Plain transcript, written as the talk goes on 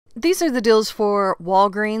These are the deals for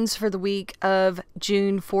Walgreens for the week of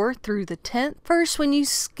June 4th through the 10th. First, when you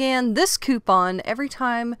scan this coupon, every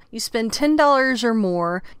time you spend $10 or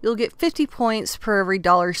more, you'll get 50 points per every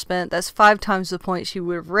dollar spent. That's 5 times the points you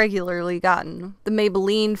would have regularly gotten. The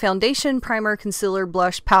Maybelline Foundation, Primer, Concealer,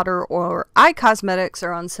 Blush, Powder, or Eye Cosmetics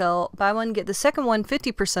are on sale. Buy one, get the second one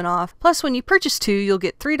 50% off. Plus, when you purchase 2, you'll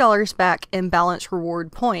get $3 back in balance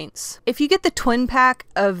reward points. If you get the twin pack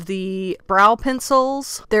of the brow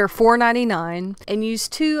pencils, they're $4.99, and use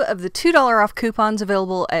 2 of the $2 off coupons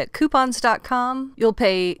available at coupons.com. You'll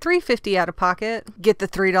pay $3.50 out of pocket, get the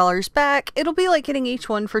 $3 back. It'll be like getting each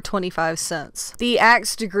one for 25 cents. The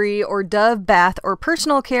Axe Degree or Dove Bath or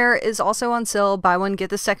Personal Care is also on sale. Buy one, get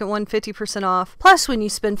the second one 50% off. Plus, when you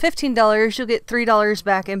spend $15, you'll get $3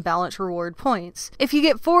 back in balance reward points. If you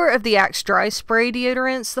get 4 of the Axe Dry Spray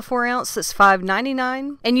deodorants, the 4 ounce, that's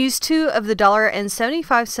 $5.99, and use 2 of the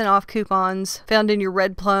 $1.75 off coupons found in your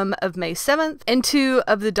Red Plum of May 7th, and 2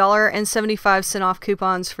 of the $1.75 off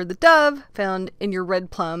coupons for the Dove found in your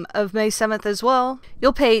Red Plum of May 7th as well.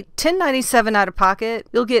 You'll pay $10.97 out of pocket.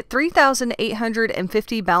 You'll get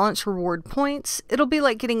 3,850 balance reward points. It'll be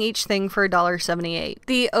like getting each thing for $1.78.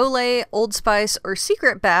 The Olay Old Spice or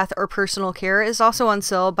Secret Bath or Personal Care is also on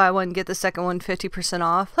sale. Buy one, get the second one 50%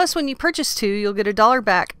 off. Plus, when you purchase 2, you'll get $1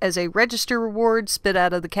 back as a register reward spit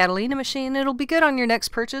out of the Catalina machine. It'll be good on your next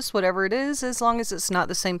purchase, whatever it is, as long as it's not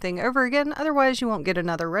the same thing over again. Otherwise, you won't get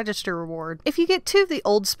another register reward. If you get 2 of the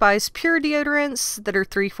Old Spice Pure deodorants that are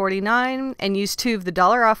 $3.49 and use 2 of the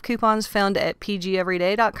 $1 off coupons found at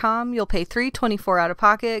pgeveryday.com, you'll pay $3.24 out of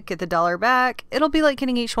pocket, get the $1 back. It'll be like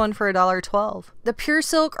getting each one for $1.12. The Pure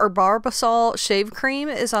Silk or Barbasol Shave Cream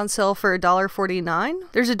is on sale for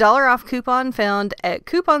 $1.49. There's a $1 off coupon found at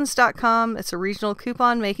coupons.com. It's a regional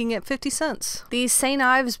coupon, making it 50 cents. The St.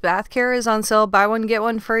 Ives Bath Care is on sale. Buy one, get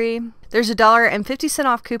one free. There's a $1.50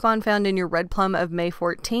 off coupon found in your Red Plum of May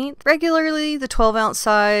 14th. Regularly, the 12 ounce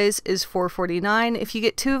size is $4.49. If you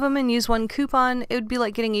get 2 of them and use 1 coupon, it would be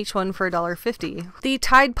like getting each one for $1.50. The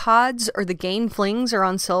Tide Pods or the Gain Flings are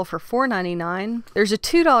on sale for $4.99. There's a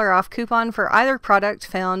 $2 off coupon for either product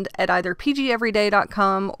found at either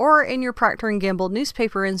pgeveryday.com or in your Procter & Gamble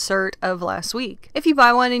newspaper insert of last week. If you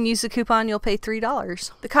buy one and use the coupon, you'll pay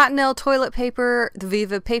 $3. The Cottonelle Toilet Paper, the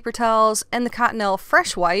Viva Paper Towels, and the Cottonelle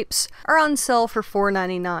Fresh Wipes are on sale for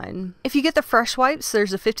 $4.99. If you get the Fresh Wipes,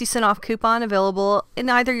 there's a 50% off coupon available in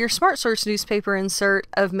either your Smart Source newspaper insert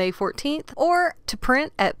of May 14th or to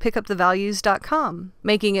print at pickupthevalues.com,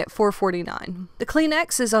 making it $4.49. The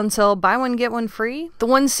Kleenex is on sale. Buy one, get one free. The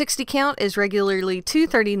 160 count is regularly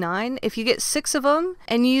 $2.39. If you get 6 of them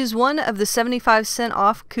and use 1 of the 75-cent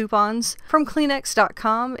off coupons from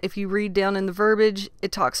Kleenex.com, if you read down in the verbiage,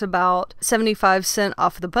 it talks about 75 cents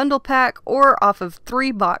off the bundle pack or off of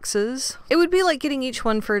 3 boxes. It would be like getting each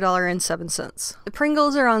one for $1.07. The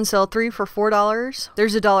Pringles are on sale 3 for $4.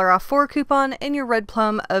 There's a $1 off 4 coupon in your Red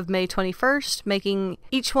Plum of May 21st, making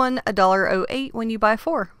each one $1.08 when you buy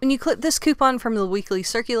 4. When you clip this coupon from the weekly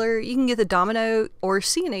circular, you can get the Domino or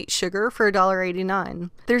C&H sugar for $1.89.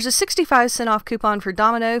 There's a 65-cent off coupon for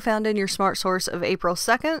Domino found in your Smart Source of April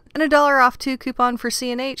 2nd, and a $1 off 2 coupon for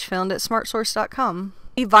C&H found at smartsource.com.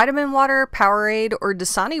 The Vitamin Water, Powerade, or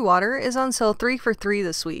Dasani Water is on sale 3 for $3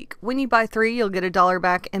 this week. When you buy 3, you'll get $1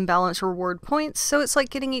 back in balance reward points, so it's like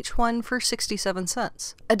getting each one for 67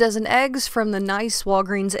 cents. A dozen eggs from the nice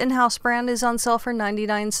Walgreens in-house brand is on sale for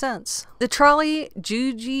 99 cents. The Trolley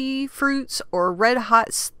Juji Fruits or Red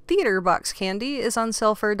Hot Theater box candy is on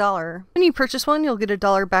sale for $1. When you purchase one, you'll get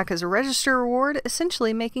 $1 back as a register reward,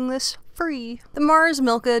 essentially making this free. The Mars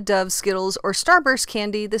Milka, Dove, Skittles, or Starburst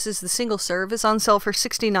candy, this is the single serve, is on sale for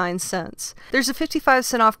 69 cents. There's a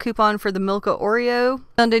 55-cent off coupon for the Milka Oreo,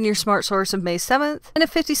 found in your Smart Source of May 7th, and a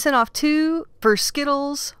 50-cent off 2 for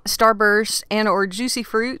Skittles, Starburst, and or Juicy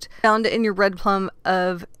Fruit, found in your Red Plum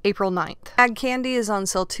of April 9th. Ag Candy is on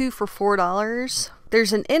sale 2 for $4.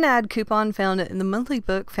 There's an in-ad coupon found in the monthly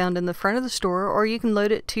book found in the front of the store, or you can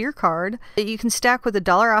load it to your card that you can stack with a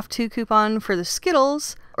 $1 off 2 coupon for the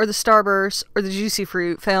Skittles, or the Starburst, or the Juicy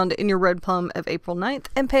Fruit found in your Red Plum of April 9th,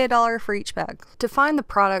 and pay $1 for each bag. To find the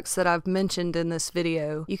products that I've mentioned in this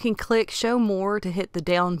video, you can click Show More to hit the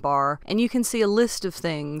down bar, and you can see a list of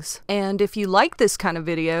things. And if you like this kind of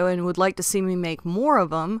video and would like to see me make more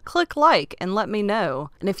of them, click like and let me know.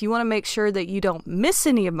 And if you want to make sure that you don't miss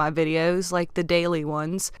any of my videos, like the daily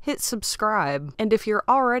ones, hit subscribe. And if you're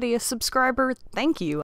already a subscriber, thank you.